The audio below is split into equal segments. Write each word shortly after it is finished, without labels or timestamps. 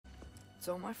It's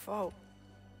all my fault.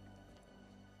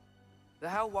 The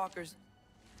Hellwalkers...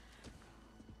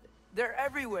 they're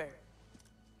everywhere.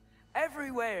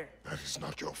 Everywhere! That is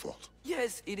not your fault.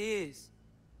 Yes, it is.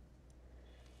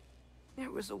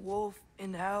 There was a wolf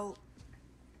in hell.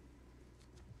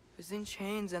 He was in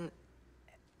chains and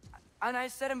I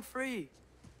set him free.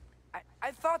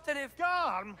 I thought that if...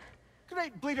 Garm?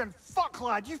 Great bleeding fuck,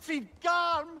 lad! You freed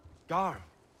Garm! Garm?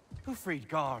 Who freed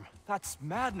Garm? That's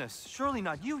madness. Surely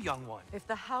not you, young one. If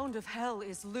the Hound of Hell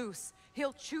is loose,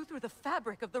 he'll chew through the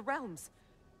fabric of the realms.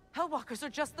 Hellwalkers are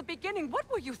just the beginning. What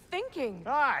were you thinking?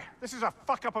 Aye, this is a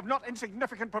fuck-up of not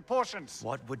insignificant proportions.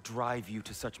 What would drive you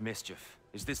to such mischief?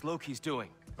 Is this Loki's doing?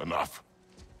 Enough.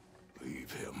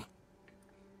 Leave him.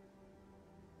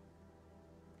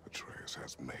 Atreus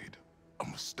has made a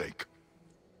mistake.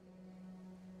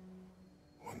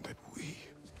 One that we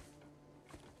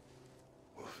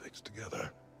will fix together.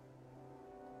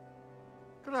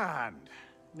 Grand.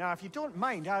 Now, if you don't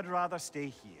mind, I'd rather stay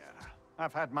here.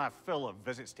 I've had my fill of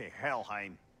visits to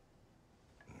Helheim.